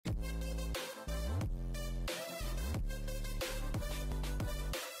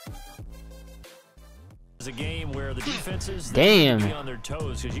It's a game where the defenses Damn. be on their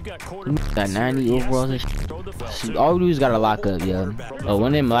toes because you got Got 90 overalls and shit. All we do is gotta lock up, yo. Oh, one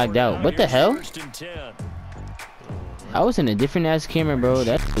of them locked out. What the hell? I was in a different ass camera, bro.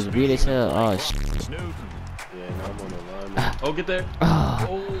 That was weird as hell. Oh shit. Yeah, no, I'm on the line. Oh, get there.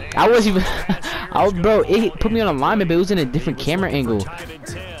 I was even. Bro. It put me on alignment, but it was in a different camera angle. To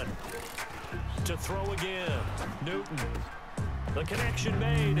throw again, Newton. The connection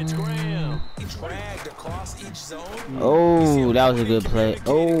made. It's Graham. He dragged across each zone. Oh, that was a good play.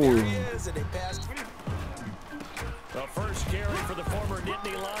 Oh. The first carry for the former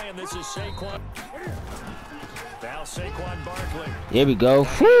Nittany Lion. This is Saquon. Now Saquon Barkley. Here we go.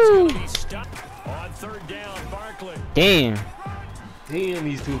 Woo. On third down, Barkley. Damn. Damn,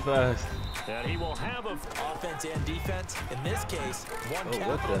 he's too fast. And he will have a offense and defense. In this case, one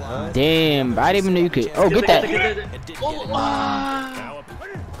what the hell? Damn, I didn't even know you could. Oh, get that.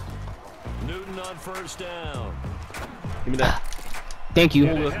 Newton on first down. Give me that. Thank you.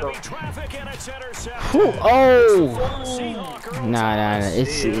 Traffic and it's intercepted. Oh. Nah.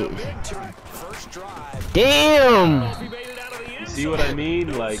 It's. First drive. Damn. You see what I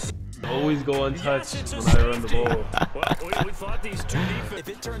mean? Like, always go untouched when I run the ball. We thought these two defenses. If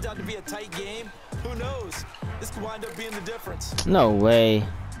it turns out to be a tight game, who knows? This could wind up being the difference. No way.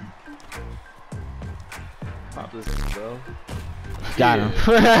 Pop this, bro. Got him.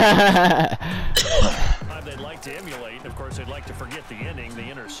 They'd like to emulate. Of course, they'd like to forget the inning, the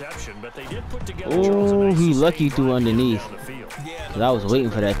interception, but they did put together. Oh, he lucky threw underneath. Cause I was waiting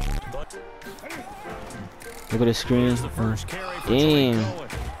for that. Look at the screen. Damn.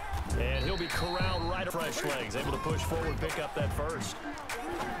 And he'll be corralled right at fresh legs, able to push forward, pick up that first.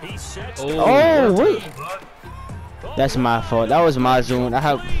 He sets. Oh, wait. That's my fault. That was my zone. I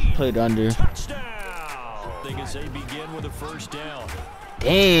have played under. As they begin with a first down.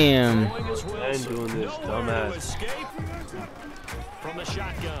 Damn. I'm doing this, dumbass. From the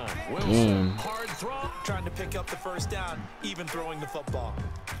shotgun. Damn. Hard throw, trying to pick up the first down, even throwing the football.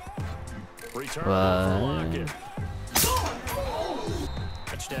 Return.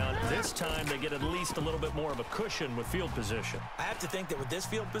 Touchdown. This time they get at least a little bit more of a cushion with field position. I have to think that with this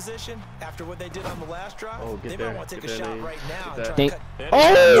field position, after what they did on the last drive, they might want to take a shot right now. And try to cut.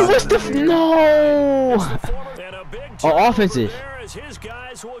 Oh, what's the no? Oh, offensive.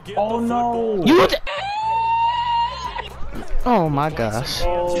 Oh no. You. Oh my gosh.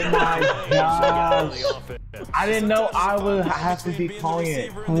 Oh my gosh. I didn't know I would have to be calling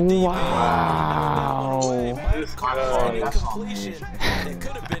it. Wow.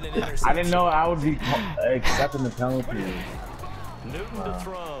 I didn't know I would be accepting the penalty. Newton to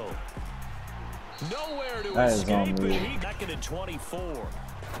throw. Nowhere to That is escape, and unreal. he back into 24.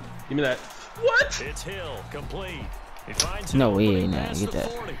 Give me that. What? It's Hill, complete. He finds No, him he opening ain't not. past Get the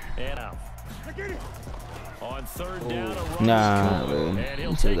that. 40. And out. On third down, a run Nah, is bro. good, and he'll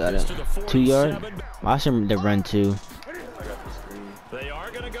You still take got this it. to the 2 yard. 47. Watch him the run too. They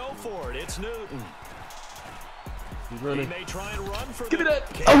are going to go for it. It's Newton. He's He running. may try and run for Give me that.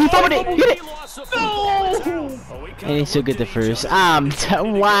 Oh, he fumbled it. Get it. He lost the football. It's out. Oh, we And he still get the kinda looked first. at each other.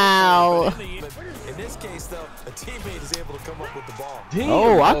 Wow. In this case, though, a teammate is able to come up with the ball. Damn.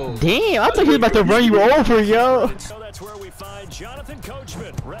 Oh, damn. I thought he was about to run you over, yo. So that's where we find Jonathan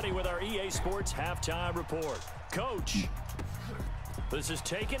Coachman, ready with our EA Sports halftime report. Coach, this is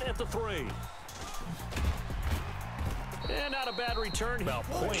taken at the 3. And not a bad return. About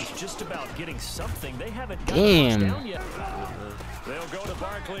points, just about getting something. They haven't got down yet. They'll go to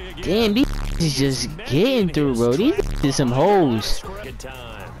Barkley again. Damn, these is just getting through, bro. These is some hoes. Good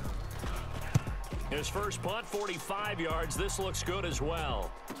time. His first punt, 45 yards. This looks good as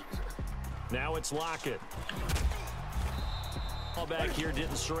well. Now it's Lockett. All back here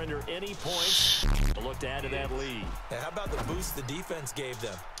didn't surrender any points. Look to add to that lead. How about the boost the defense gave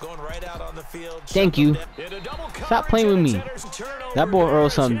them? Going right out on the field. Thank you. Stop playing with me. That boy Earl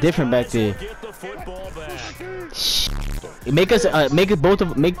something different back there. Make us both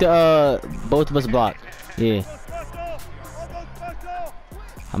of us block. Yeah.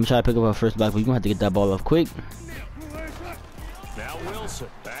 I'm trying to pick up our first block, but you're gonna have to get that ball up quick. Now Wilson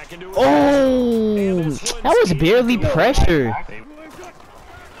back into Oh, that was barely pressure.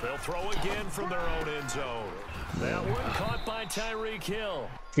 They'll throw again from their own end zone. That one caught by Tyreek Hill.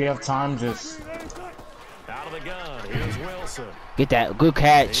 If you have time, just Out of the gun. Here's Wilson. Get that good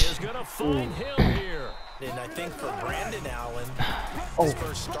catch. He's gonna find Hill here. And I think for Brandon Allen, his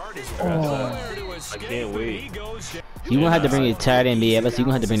first start is nowhere to escape. I can't wait. He goes. You gonna have to bring your tight end, yeah, but you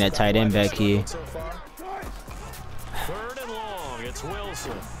gonna have to bring that tight end back here. Third and long. It's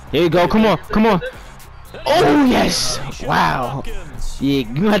Wilson. Here you go. Come on, come on. Oh yes! Wow. Yeah, you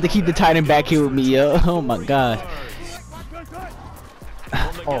gonna have to keep the tight end back here with me, yo. Oh my god.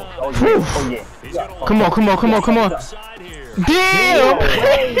 Oh yeah. Come on, come on, come on, come on. Damn!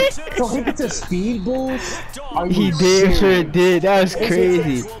 So he gets a speed boost? He damn sure did. That was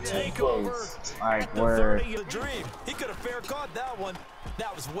crazy. Like, word. He could have fair caught that one.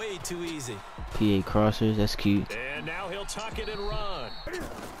 That was way too easy. PA crossers, that's cute. And now he'll tuck it and run.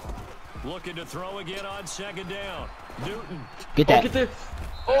 Looking to throw again on second down. Newton. Get that.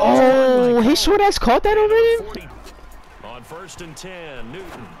 Oh, his short ass caught that already? On 1st and 10,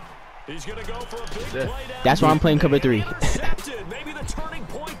 Newton. He's gonna go for a big play. That's why I'm playing cover 3. Maybe the turning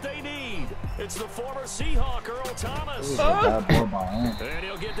point they need. It's the former Seahawk, Earl Thomas. And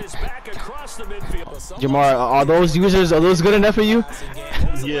he'll get this back across the midfield. Jamar, are those users, are those good enough for you?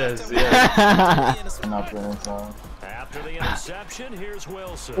 Yes, yes. After the interception, here's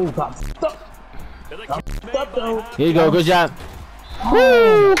Wilson. Oh, got stuck. Here you go, good job.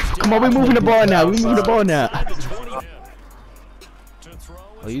 Woo! Come on, we're moving the ball now. We're moving the ball now.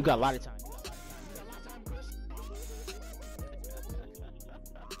 Oh, you got a lot of time.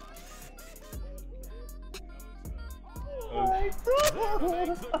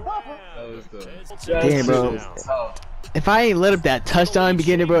 Damn, bro. If I ain't let up that touchdown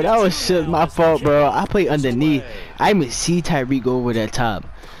beginning, bro, that was shit my fault, bro. I played underneath. I didn't even see Tyreek go over that top.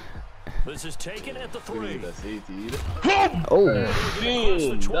 This is taken at the 3. Oh.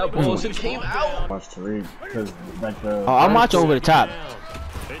 Damn, that ball should came out. Watch Tariq, because like the. Oh, I'm watching over the top.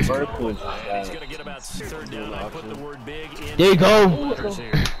 He's gonna get about 3rd down. I put the word big in. There you go.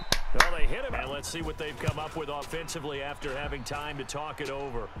 Well, they hit him, and let's see what they've come up with offensively after having time to talk it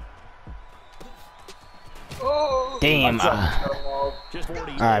over. Damn.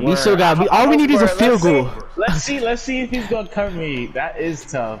 Alright, we still got. All we need is a field goal. Let's see if he's gonna cover me. That is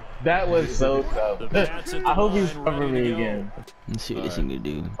tough. That was so tough. I hope he's covering me again. Let's see what this thing gonna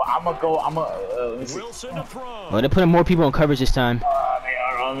do. But I'm gonna go. Let me see. Oh, they're putting more people on coverage this time. They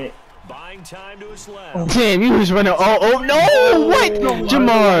are on me. Buying time to his left. Damn, you was running. Oh no! What,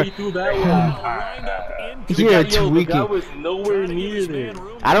 Jamar? You're tweaking. That was nowhere near there.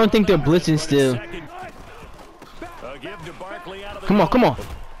 I don't think they're blitzing still. Come on, come on.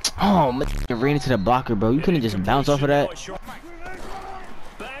 Oh, man, you ran into the blocker, bro. You couldn't just bounce off of that.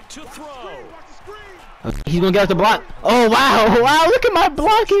 He's gonna get off the block. Oh wow, wow! Look at my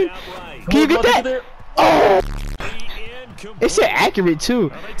blocking. Can you get that? Oh! It said accurate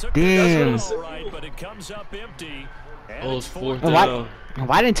too. Damn. Oh, it's 4th down.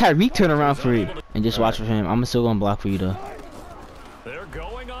 Why didn't Tyreek turn around for it? And just watch for him. I'm still gonna block for you though. They're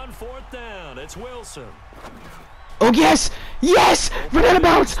going on 4th down. It's Wilson. Oh yes! Yes! Run out of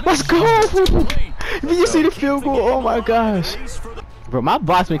bounds! Let's go! Did you see the field goal? Oh my gosh. Bro, my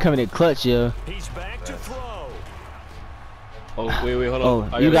boss been coming in clutch, yo. He's back to throw. Oh, wait, hold on.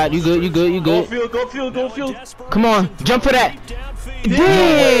 Oh, you good. Go field. Come on, jump for that.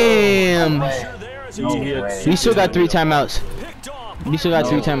 Damn! We still got 3 timeouts. We still got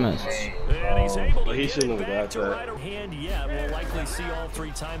 3 timeouts. He shouldn't have got that. We'll likely see all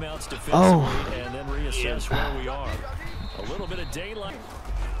 3 timeouts defensively and then reassess where we are. A little bit of daylight.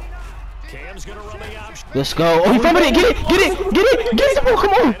 Cam's gonna run the option. Let's go. Oh, he fumbled it. Get it.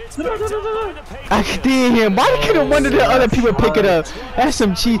 Come on. Damn, why couldn't one of the other people pick it up? That's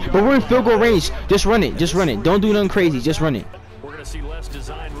some cheat. But we're in field goal range. Just run it. Don't do nothing crazy. Just run it. We're gonna see less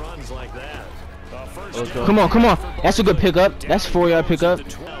design runs like that. Come on. That's a good pickup. That's 4-yard pickup.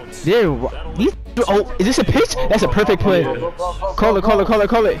 There. Oh, is this a pitch? That's a perfect play. Call it. Go.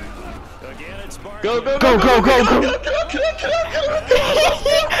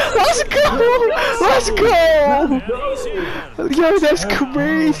 Let's go. Yo, that's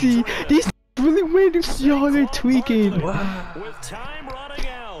crazy. These really weird. Y'all are tweaking.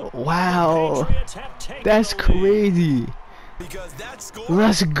 Wow. That's crazy.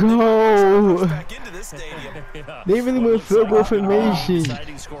 Let's go. They really went field goal formation.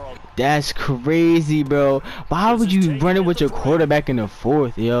 That's crazy, bro. Why would you run it with your quarterback in the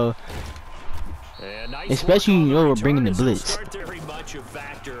 4th, yo? Especially when you know we're bringing the blitz.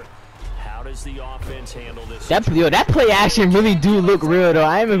 That play action really do look real though.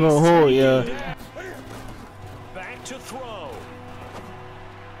 I ain't even gonna hold, yo.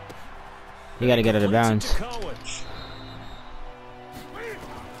 You gotta get out of bounds.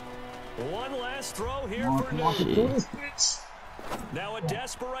 One last throw here for Newton. Now a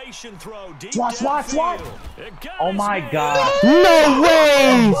desperation throw. Deep watch. Oh my god. No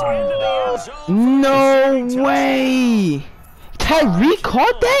way. Tyreek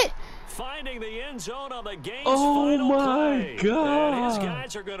caught that? Finding the end zone on the game's oh final my play. god. And his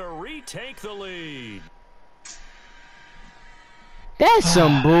guys are going to retake the lead. That's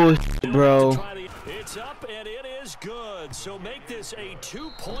some bullshit, bro. It's up and it is good. So make this a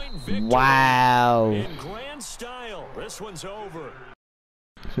 2-point victory. Wow. In grand style. This one's over.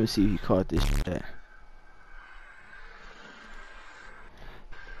 Let's see if he caught this shit.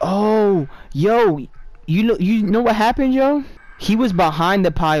 Oh, yo, you know what happened, yo? He was behind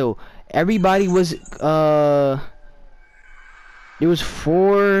the pile. Everybody was there was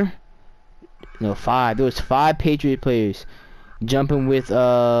 5. There was 5 Patriot players jumping with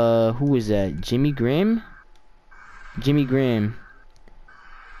who was that? Jimmy Graham? Jimmy Graham.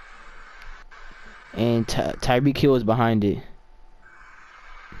 And Tyreek Hill was behind it.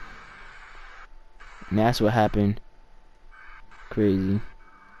 And that's what happened. Crazy.